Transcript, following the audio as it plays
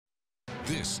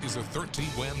This is a 13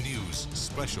 WHAM News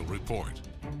special report.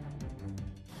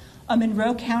 A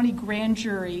Monroe County grand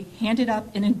jury handed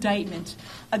up an indictment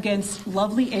against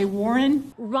Lovely A.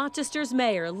 Warren. Rochester's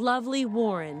mayor, Lovely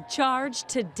Warren, charged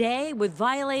today with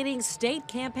violating state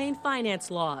campaign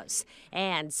finance laws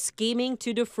and scheming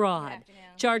to defraud.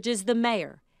 Charges the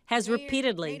mayor has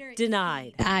repeatedly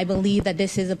denied. I believe that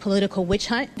this is a political witch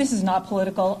hunt. This is not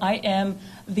political. I am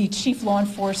the chief law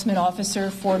enforcement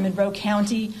officer for Monroe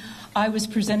County. I was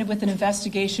presented with an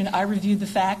investigation. I reviewed the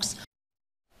facts.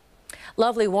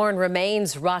 Lovely Warren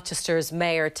remains Rochester's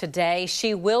mayor today.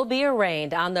 She will be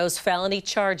arraigned on those felony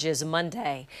charges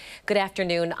Monday. Good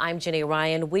afternoon. I'm Jenny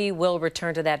Ryan. We will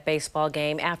return to that baseball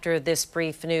game after this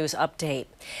brief news update.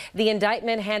 The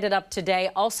indictment handed up today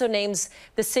also names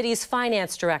the city's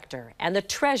finance director and the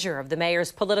treasurer of the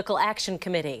mayor's political action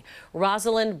committee,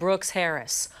 Rosalind Brooks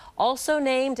Harris. Also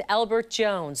named Albert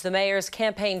Jones, the mayor's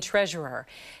campaign treasurer.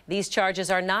 These charges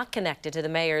are connected to the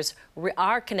mayor's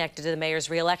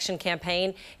re-election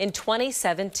campaign in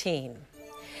 2017.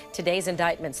 Today's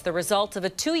indictment's the result of a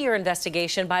 2-year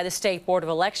investigation by the State Board of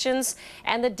Elections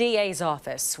and the DA's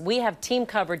office. We have team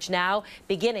coverage now,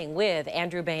 beginning with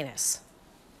Andrew Banis.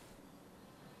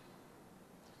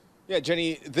 Yeah,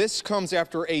 Jenny, this comes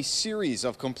after a series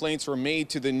of complaints were made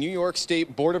to the New York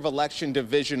State Board of Election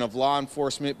Division of Law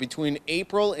Enforcement between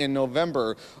April and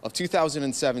November of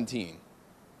 2017.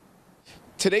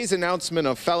 Today's announcement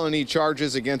of felony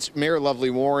charges against Mayor Lovely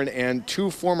Warren and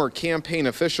 2 former campaign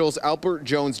officials, Albert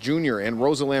Jones Jr. and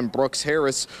Rosalind Brooks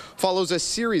Harris, follows a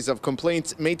series of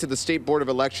complaints made to the State Board of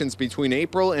Elections between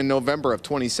April and November of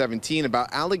 2017 about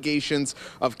allegations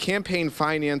of campaign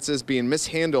finances being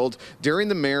mishandled during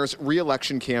the mayor's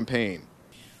re-election campaign.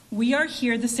 We are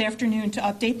here this afternoon to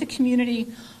update the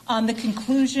community on the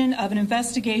conclusion of an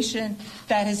investigation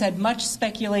that has had much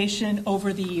speculation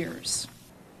over the years.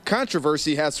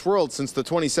 Controversy has swirled since the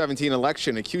 2017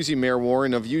 election, accusing Mayor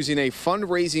Warren of using a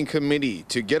fundraising committee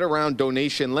to get around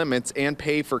donation limits and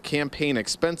pay for campaign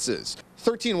expenses.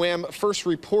 13 WHAM first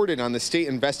reported on the state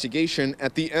investigation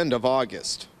at the end of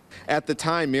August. At the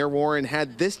time, Mayor Warren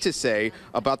had this to say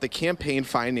about the campaign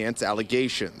finance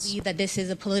allegations. That this is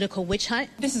a political witch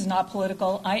hunt. This is not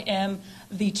political. I am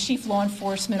the chief law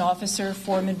enforcement officer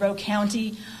for Monroe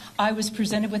County. I was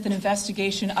presented with an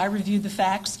investigation. I reviewed the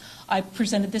facts. I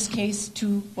presented this case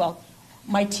to,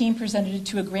 my team presented it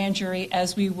to a grand jury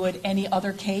as we would any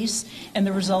other case, and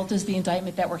the result is the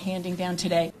indictment that we're handing down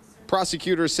today.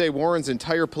 Prosecutors say Warren's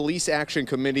entire police action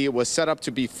committee was set up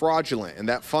to be fraudulent and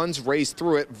that funds raised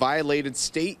through it violated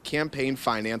state campaign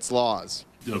finance laws.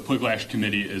 The political action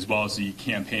committee, as well as the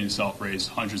campaign itself, raised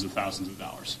hundreds of thousands of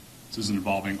dollars. This is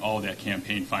involving all of that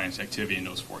campaign finance activity in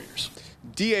those 4 years.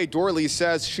 DA Doorley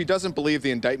says she doesn't believe the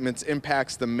indictments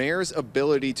impacts the mayor's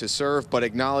ability to serve, but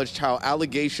acknowledged how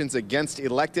allegations against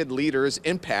elected leaders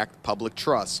impact public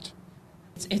trust.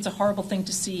 It's a horrible thing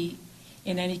to see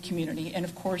in any community, and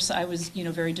of course I was,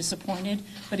 very disappointed.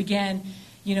 But again,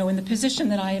 in the position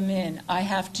that I am in, I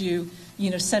have to,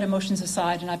 set emotions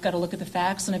aside, and I've got to look at the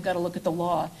facts and I've got to look at the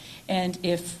law. And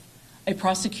if a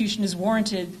prosecution is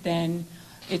warranted, then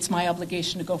it's my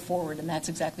obligation to go forward, and that's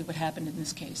exactly what happened in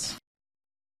this case.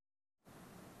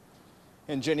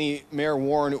 And Jenny, Mayor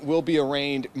Warren will be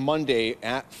arraigned Monday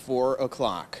at 4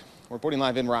 o'clock. Reporting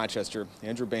live in Rochester,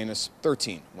 Andrew Banis,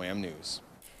 13 WHAM News.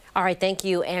 All right, thank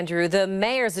you, Andrew. The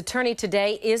mayor's attorney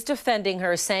today is defending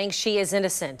her, saying she is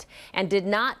innocent and did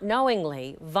not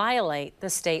knowingly violate the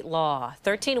state law.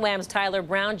 13 WHAM's Tyler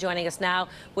Brown joining us now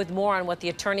with more on what the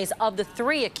attorneys of the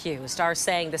 3 accused are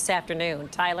saying this afternoon.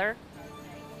 Tyler?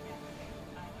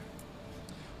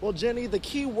 Well, Jenny, the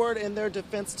key word in their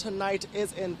defense tonight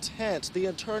is intent. The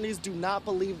attorneys do not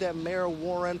believe that Mayor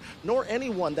Warren nor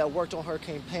anyone that worked on her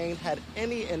campaign had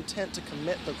any intent to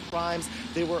commit the crimes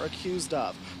they were accused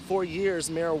of. For years,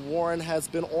 Mayor Warren has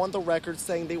been on the record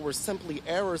saying they were simply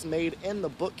errors made in the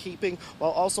bookkeeping, while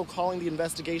also calling the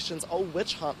investigations a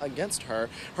witch hunt against her.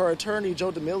 Her attorney, Joe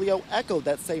D'Amelio, echoed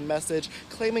that same message,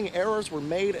 claiming errors were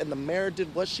made and the mayor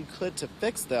did what she could to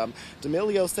fix them.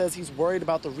 D'Amelio says he's worried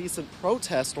about the recent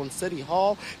protest on City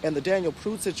Hall and the Daniel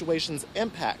Prude situation's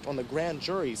impact on the grand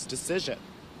jury's decision.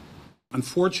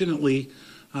 Unfortunately,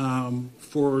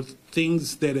 for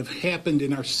things that have happened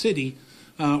in our city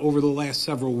over the last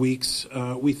several weeks,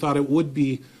 we thought it would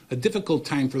be a difficult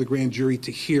time for the grand jury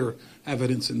to hear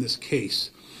evidence in this case.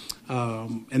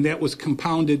 And that was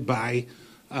compounded by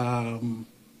a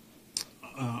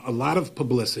lot of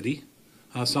publicity,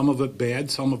 some of it bad,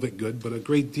 some of it good, but a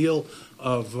great deal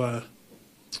of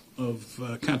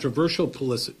controversial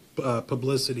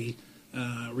publicity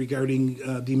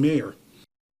regarding the mayor.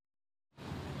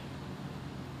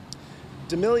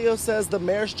 D'Amelio says the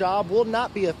mayor's job will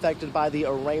not be affected by the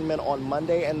arraignment on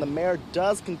Monday, and the mayor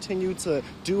does continue to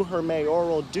do her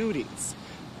mayoral duties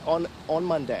on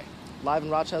Monday. Live in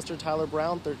Rochester, Tyler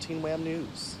Brown, 13 WHAM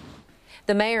News.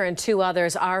 The mayor and 2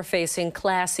 others are facing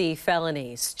Class E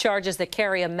felonies, charges that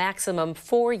carry a maximum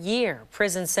 4-year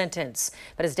prison sentence.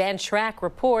 But as Dan Schrack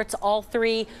reports, all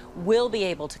 3 will be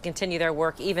able to continue their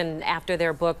work even after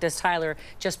they're booked, as Tyler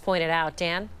just pointed out.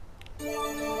 Dan?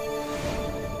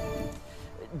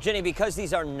 Jenny, because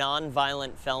these are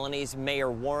non-violent felonies,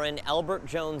 Mayor Warren, Albert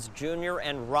Jones Jr.,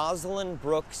 and Rosalind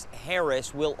Brooks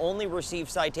Harris will only receive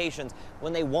citations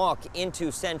when they walk into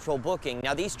central booking.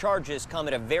 Now, these charges come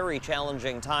at a very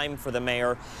challenging time for the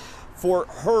mayor. For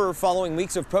her, following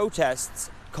weeks of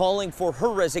protests calling for her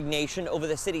resignation over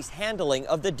the city's handling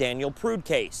of the Daniel Prude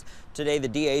case. Today, the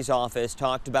DA's office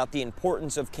talked about the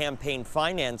importance of campaign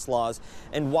finance laws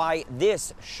and why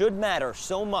this should matter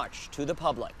so much to the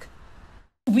public.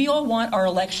 We all want our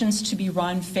elections to be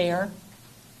run fair,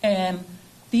 and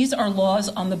these are laws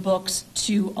on the books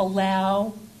to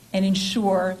allow and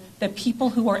ensure that people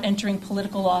who are entering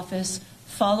political office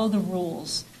follow the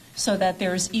rules so that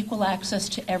there is equal access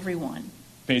to everyone.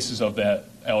 The basis of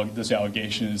this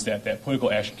allegation is that that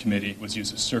political action committee was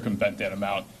used to circumvent that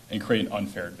amount and create an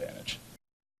unfair advantage.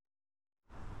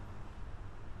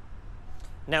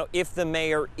 Now, if the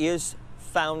mayor is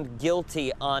found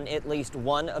guilty on at least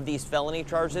one of these felony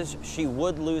charges, she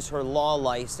would lose her law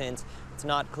license. It's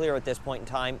not clear at this point in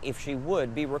time if she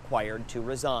would be required to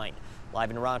resign.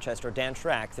 Live in Rochester, Dan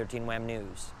Schrack, 13 WHAM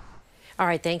News. All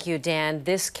right, thank you, Dan.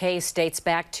 This case dates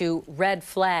back to red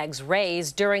flags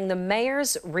raised during the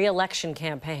mayor's re-election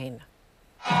campaign.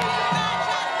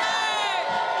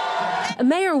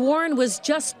 Mayor Warren was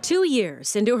just 2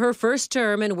 years into her first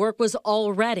term, and work was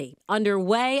already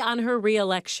underway on her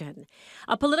re-election.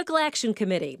 A political action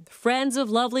committee, Friends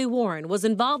of Lovely Warren, was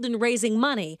involved in raising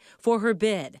money for her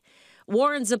bid.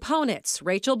 Warren's opponents,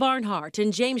 Rachel Barnhart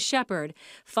and James Shepard,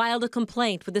 filed a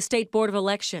complaint with the State Board of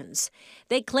Elections.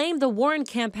 They claimed the Warren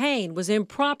campaign was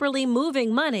improperly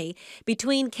moving money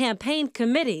between campaign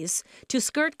committees to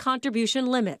skirt contribution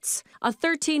limits. A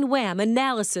 13 WHAM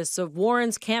analysis of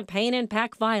Warren's campaign and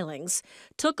PAC filings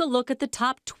took a look at the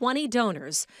top 20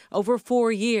 donors over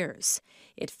 4 years.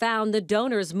 It found the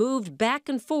donors moved back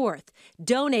and forth,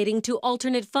 donating to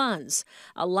alternate funds,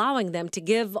 allowing them to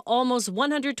give almost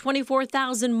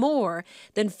 $124,000 more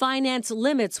than finance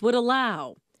limits would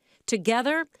allow.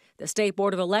 Together, the State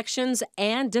Board of Elections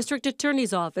and District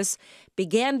Attorney's Office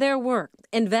began their work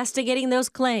investigating those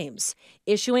claims,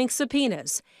 issuing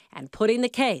subpoenas, and putting the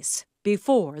case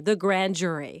before the grand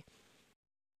jury.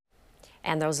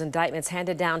 And those indictments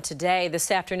handed down today. This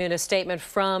afternoon, a statement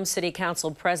from City Council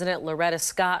President Loretta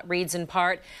Scott reads in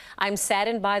part, "I'm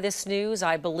saddened by this news.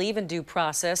 I believe in due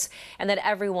process and that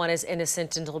everyone is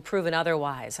innocent until proven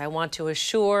otherwise. I want to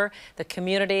assure the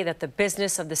community that the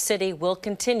business of the city will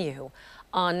continue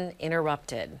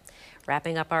uninterrupted."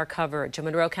 Wrapping up our coverage, a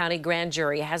Monroe County grand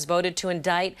jury has voted to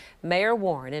indict Mayor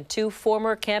Warren and 2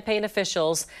 former campaign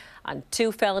officials on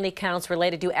 2 felony counts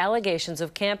related to allegations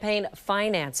of campaign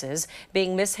finances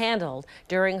being mishandled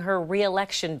during her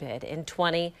re-election bid in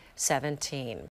 2017.